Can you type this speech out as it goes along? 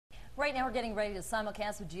right now we're getting ready to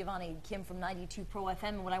simulcast with Giovanni and Kim from 92 Pro FM.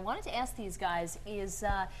 And what I wanted to ask these guys is,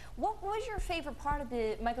 what was your favorite part of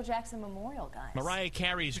the Michael Jackson Memorial, guys? Mariah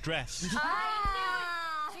Carey's dress.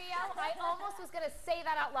 I almost was going to say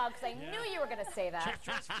that out loud because I knew you were going to say that.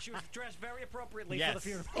 She was dressed very appropriately Yes. for the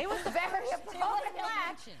funeral. It was very appropriate.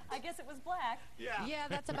 Black. I guess it was black. Yeah,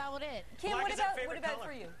 that's about it. Kim, Black what is our about favorite color.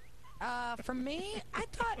 for you? For me, I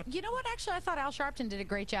thought, you know what, actually, I thought Al Sharpton did a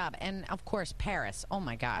great job. And, of course, Paris. Oh,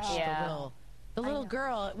 my gosh. Yeah. The little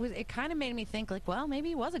girl, it kind of made me think, like, well, maybe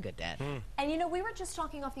he was a good dad. And, you know, we were just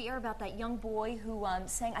talking off the air about that young boy who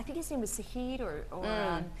sang, I think his name was Sahid or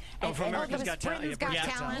from America's Got Talent. Britain's Got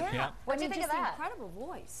Talent. Yeah. What do you think of that? Incredible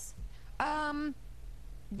voice.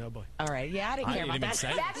 No boy. All right, yeah, I didn't care about that.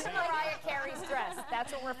 Back to Mariah Carey's dress.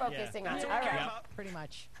 That's what we're focusing on. All right. Pretty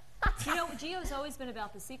much. You know, Gio's always been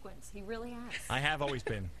about the sequence. He really has. I have always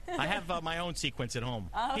been. I have my own sequence at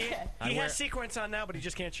home. Okay. He has sequence on now, but he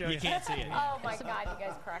just can't show you. You can't see it. Oh, my God. You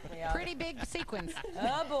guys crack me up. Pretty big sequence.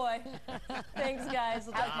 Oh, boy. Thanks, guys.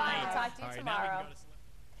 We'll Have fun. Talk to you All right, now we can tomorrow. go to sleep.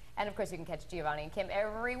 And, of course, you can catch Giovanni and Kim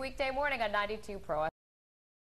every weekday morning on 92 Pro FM.